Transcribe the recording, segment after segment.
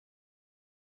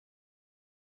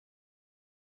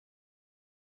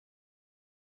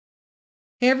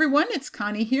Hey everyone, it's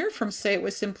Connie here from Say It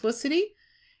With Simplicity,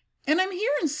 and I'm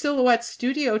here in Silhouette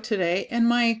Studio today,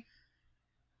 and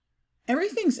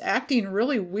everything's acting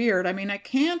really weird. I mean, I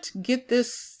can't get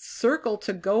this circle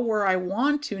to go where I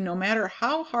want to, no matter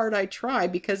how hard I try,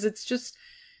 because it's just,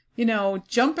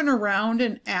 jumping around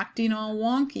and acting all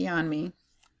wonky on me.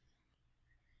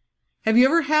 Have you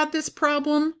ever had this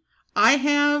problem? I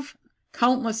have,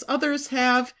 countless others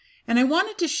have. And I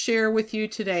wanted to share with you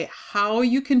today how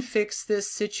you can fix this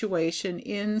situation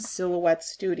in Silhouette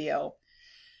Studio.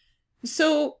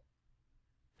 So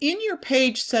in your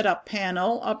page setup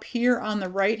panel up here on the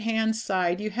right hand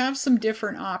side, you have some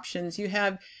different options. You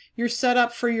have your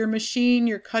setup for your machine,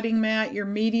 your cutting mat, your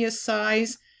media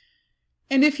size.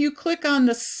 And if you click on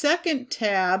the second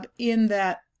tab in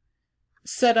that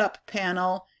setup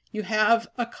panel, you have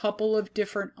a couple of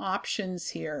different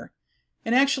options here.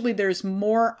 And actually there's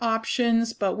more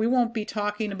options, but we won't be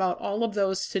talking about all of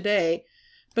those today.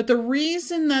 But the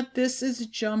reason that this is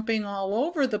jumping all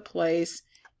over the place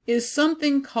is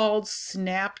something called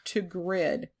Snap to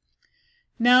Grid.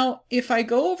 Now, if I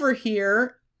go over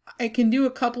here, I can do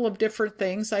a couple of different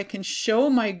things. I can show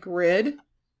my grid,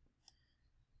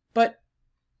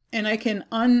 and I can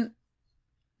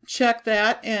uncheck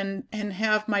that and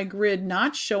have my grid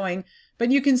not showing. But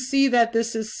you can see that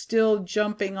this is still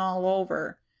jumping all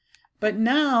over. But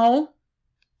now,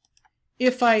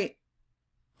 if I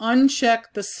uncheck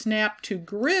the Snap to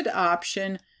Grid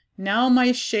option, now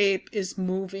my shape is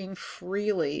moving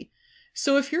freely.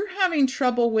 So if you're having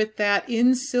trouble with that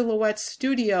in Silhouette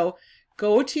Studio,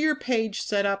 go to your page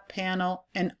setup panel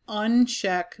and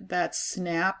uncheck that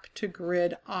Snap to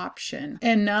Grid option.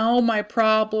 And now my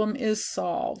problem is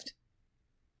solved.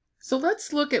 So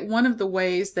let's look at one of the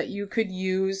ways that you could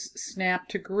use Snap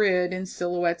to Grid in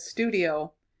Silhouette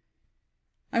Studio.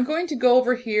 I'm going to go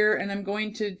over here and I'm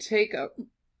going to take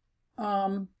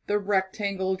the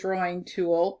rectangle drawing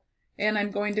tool, and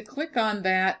I'm going to click on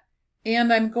that,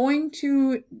 and I'm going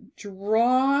to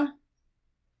draw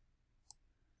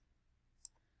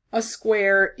a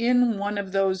square in one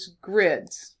of those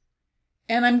grids,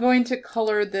 and I'm going to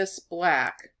color this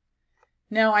black.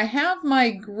 Now I have my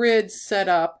grid set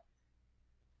up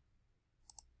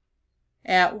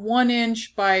at 1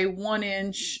 inch by 1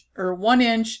 inch, or 1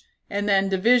 inch, and then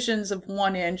divisions of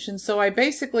 1 inch. And so I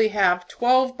basically have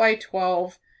 12 by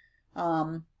 12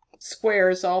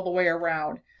 squares all the way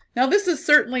around. Now this is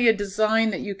certainly a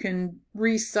design that you can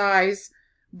resize,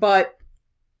 but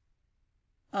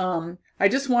I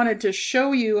just wanted to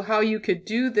show you how you could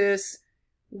do this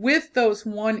with those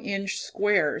 1 inch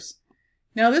squares.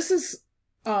 Now this is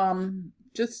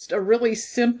just a really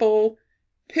simple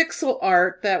pixel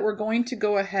art that we're going to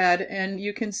go ahead, and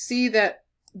you can see that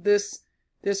this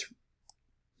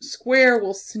square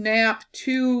will snap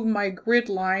to my grid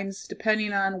lines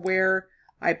depending on where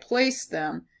I place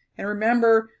them. And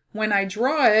remember, when I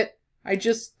draw it, I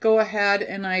just go ahead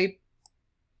and I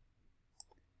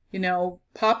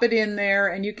pop it in there,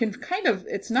 and you can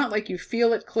it's not like you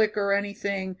feel it click or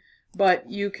anything, but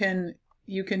you can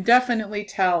definitely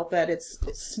tell that it's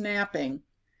snapping.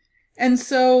 And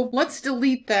so let's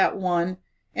delete that one,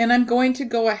 and I'm going to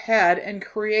go ahead and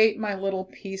create my little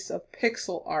piece of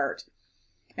pixel art.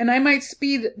 And I might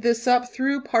speed this up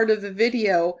through part of the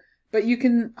video, but you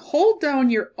can hold down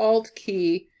your Alt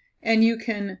key and you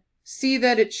can see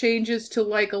that it changes to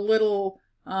like a little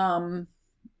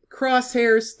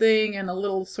crosshairs thing and a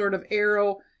little sort of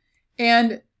arrow.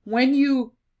 And when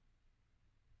you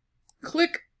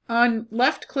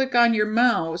left click on your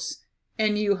mouse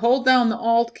and you hold down the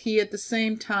Alt key at the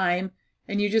same time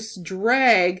and you just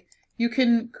drag, you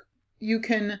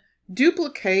can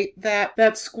duplicate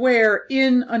that square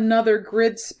in another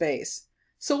grid space.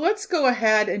 So let's go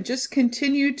ahead and just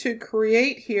continue to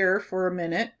create here for a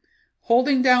minute,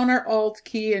 holding down our Alt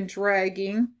key and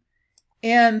dragging,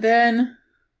 and then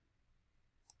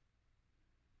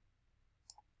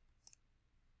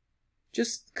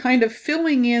just kind of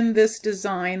filling in this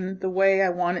design the way I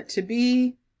want it to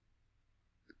be.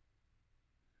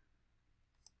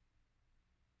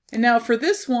 And now for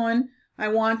this one, I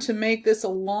want to make this a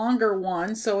longer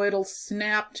one, so it'll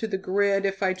snap to the grid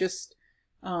if I just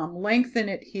lengthen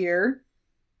it here.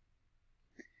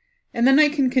 And then I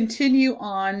can continue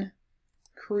on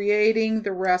creating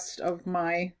the rest of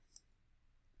my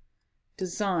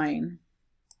design.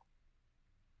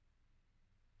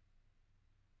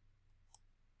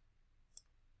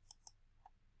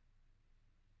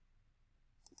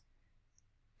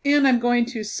 And I'm going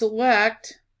to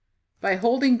select, by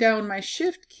holding down my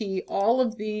Shift key, all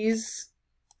of these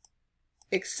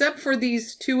except for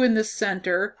these two in the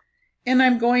center, And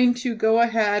I'm going to go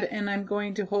ahead and I'm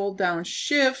going to hold down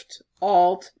Shift,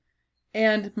 Alt,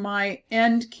 and my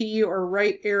End key or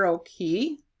right arrow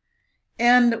key.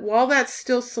 And while that's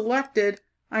still selected,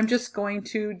 I'm just going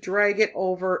to drag it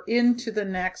over into the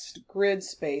next grid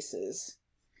spaces.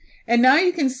 And now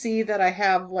you can see that I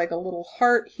have like a little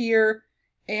heart here,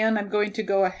 and I'm going to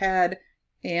go ahead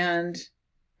and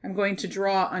I'm going to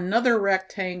draw another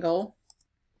rectangle,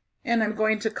 and I'm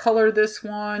going to color this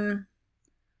one,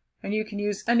 and you can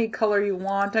use any color you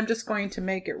want. I'm just going to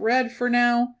make it red for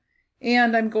now,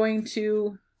 and I'm going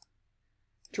to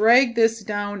drag this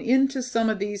down into some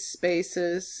of these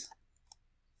spaces.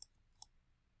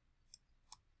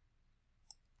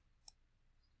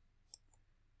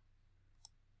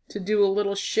 To do a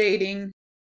little shading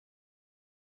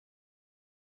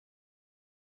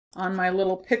on my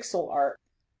little pixel art.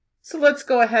 So let's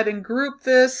go ahead and group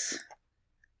this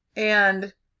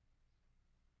and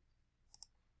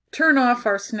turn off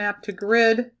our snap to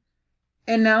grid.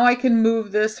 And now I can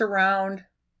move this around,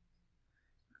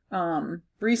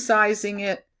 resizing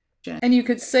it. And you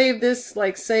could save this,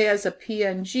 like say, as a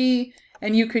PNG,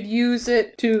 and you could use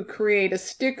it to create a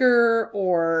sticker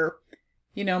or,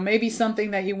 you know, maybe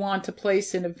something that you want to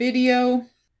place in a video.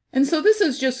 And so this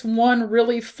is just one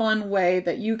really fun way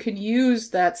that you can use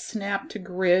that snap to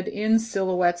grid in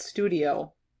Silhouette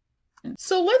Studio.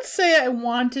 So let's say I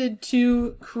wanted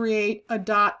to create a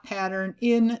dot pattern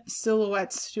in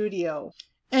Silhouette Studio.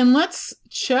 And let's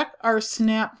check our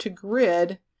snap to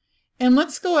grid. And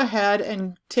let's go ahead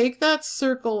and take that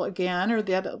circle again, or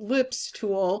that ellipse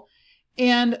tool,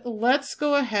 and let's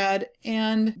go ahead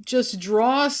and just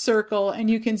draw a circle, and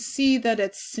you can see that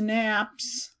it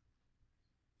snaps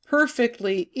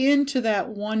perfectly into that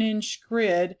 1-inch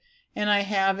grid, and I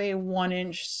have a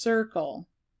 1-inch circle.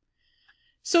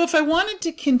 So if I wanted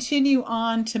to continue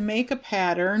on to make a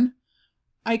pattern,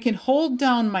 I can hold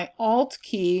down my Alt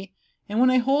key, and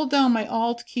when I hold down my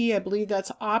Alt key, I believe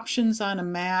that's Options on a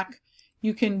Mac,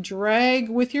 you can drag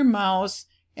with your mouse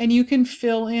and you can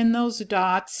fill in those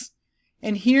dots.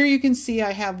 And here you can see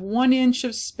I have 1 inch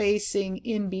of spacing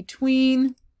in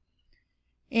between.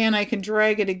 And I can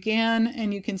drag it again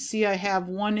and you can see I have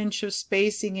 1 inch of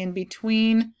spacing in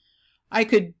between. I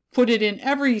could put it in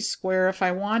every square if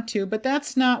I want to, but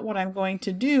that's not what I'm going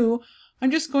to do.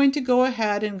 I'm just going to go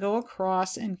ahead and go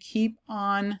across and keep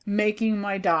on making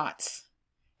my dots.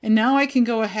 And now I can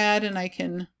go ahead and I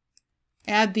can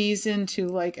add these into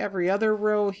like every other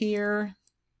row here.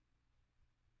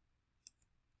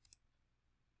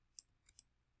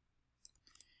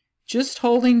 Just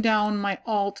holding down my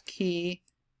Alt key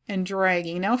and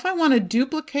dragging. Now if I want to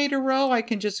duplicate a row, I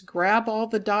can just grab all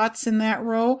the dots in that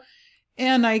row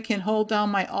and I can hold down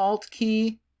my Alt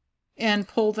key and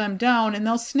pull them down, and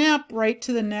they'll snap right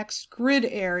to the next grid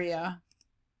area.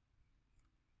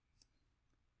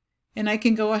 And I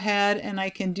can go ahead and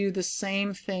I can do the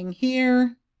same thing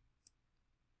here.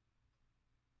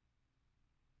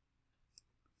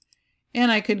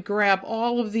 And I could grab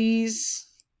all of these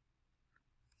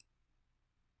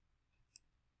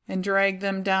and drag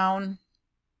them down.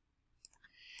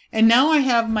 And now I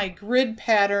have my grid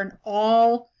pattern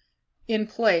all in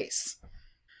place.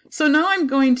 So now I'm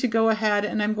going to go ahead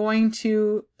and I'm going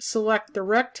to select the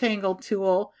rectangle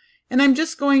tool, and I'm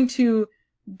just going to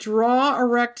draw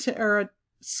a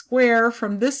square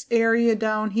from this area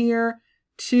down here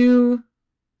to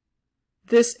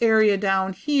this area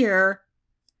down here.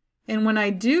 And when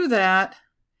I do that,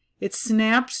 it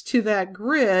snaps to that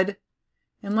grid,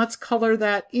 and let's color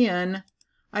that in.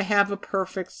 I have a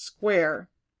perfect square.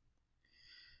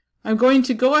 I'm going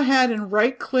to go ahead and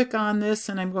right click on this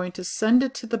and I'm going to send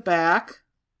it to the back.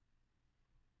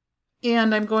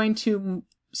 And I'm going to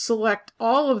select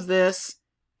all of this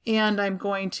and I'm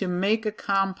going to make a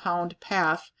compound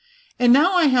path. And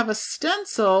now I have a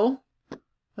stencil,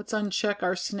 let's uncheck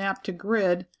our snap to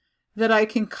grid, that I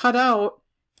can cut out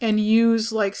and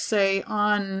use, like say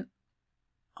on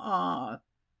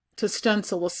to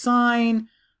stencil a sign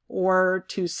or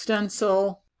to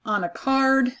stencil on a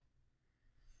card.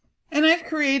 And I've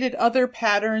created other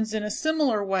patterns in a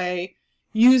similar way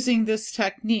using this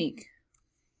technique.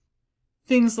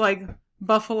 Things like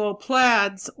buffalo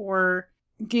plaids or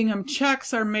gingham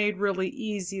checks are made really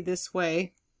easy this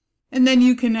way. And then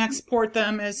you can export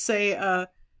them as, say, a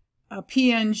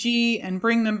PNG and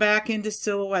bring them back into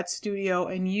Silhouette Studio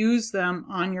and use them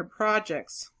on your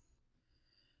projects.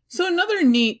 So another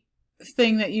neat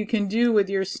thing that you can do with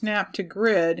your snap to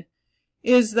grid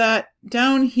is that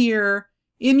down here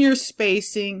in your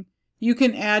spacing, you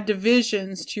can add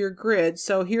divisions to your grid.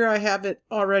 So here I have it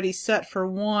already set for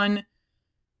 1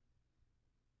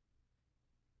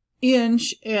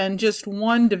 inch and just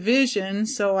one division,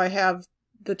 so I have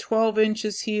the 12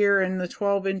 inches here and the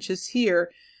 12 inches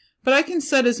here. But I can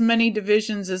set as many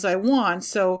divisions as I want,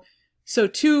 so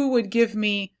 2 would give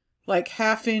me like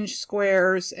 1/2 inch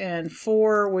squares, and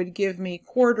 4 would give me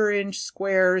 1/4 inch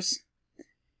squares.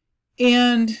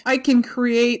 And I can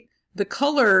create the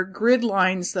color grid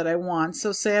lines that I want.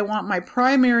 So say I want my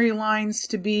primary lines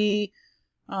to be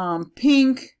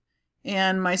pink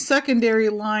and my secondary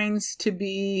lines to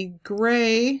be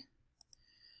gray.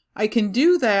 I can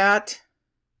do that.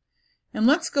 And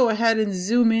let's go ahead and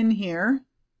zoom in here.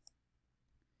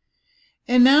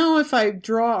 And now if I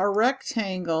draw a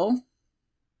rectangle,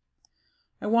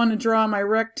 I want to draw my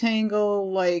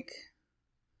rectangle like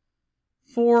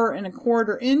 4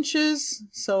 1/4 inches.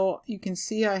 So you can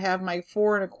see I have my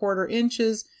 4 1/4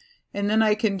 inches, and then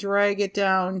I can drag it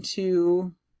down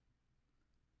to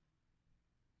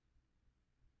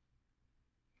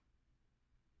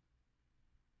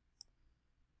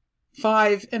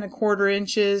 5 1/4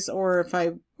 inches, or if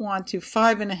I want to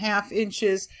 5 1/2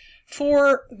 inches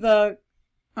for the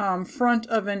front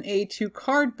of an A2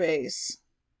 card base.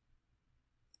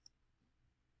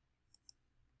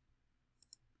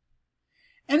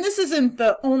 And this isn't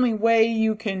the only way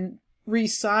you can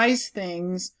resize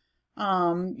things.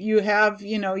 You have,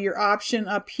 your option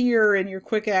up here in your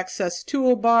quick access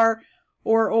toolbar,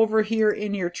 or over here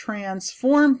in your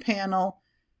transform panel,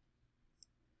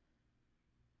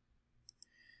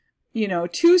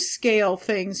 to scale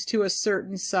things to a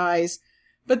certain size.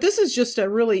 But this is just a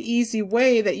really easy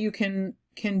way that you can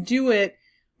do it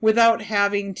without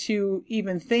having to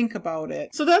even think about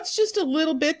it. So that's just a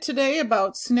little bit today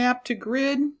about Snap to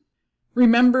Grid.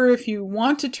 Remember, if you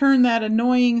want to turn that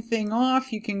annoying thing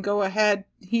off, you can go ahead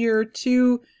here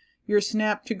to your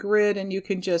Snap to Grid and you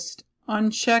can just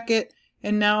uncheck it,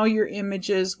 and now your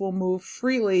images will move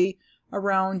freely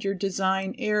around your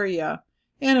design area.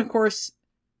 And of course,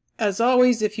 as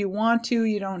always, if you want to,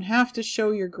 you don't have to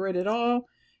show your grid at all.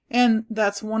 And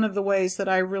that's one of the ways that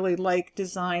I really like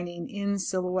designing in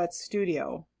Silhouette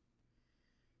Studio.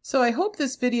 So I hope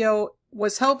this video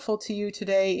was helpful to you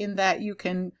today, in that you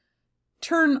can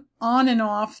turn on and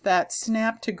off that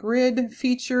Snap to Grid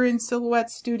feature in Silhouette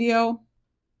Studio,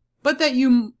 but that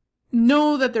you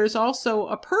know that there's also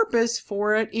a purpose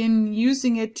for it in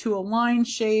using it to align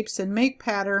shapes and make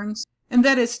patterns, and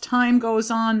that as time goes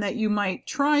on that you might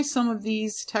try some of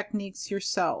these techniques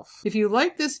yourself. If you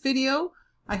like this video,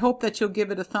 I hope that you'll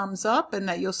give it a thumbs up and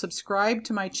that you'll subscribe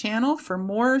to my channel for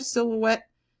more Silhouette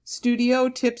Studio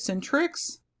tips and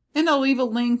tricks. And I'll leave a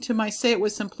link to my Say It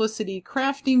With Simplicity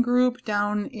crafting group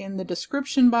down in the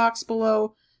description box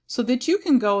below, so that you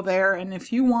can go there, and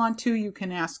if you want to, you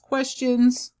can ask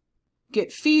questions,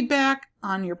 get feedback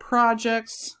on your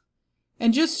projects,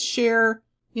 and just share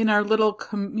in our little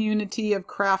community of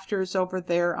crafters over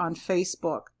there on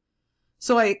Facebook.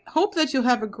 So I hope that you'll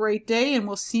have a great day, and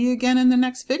we'll see you again in the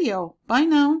next video. Bye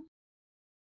now.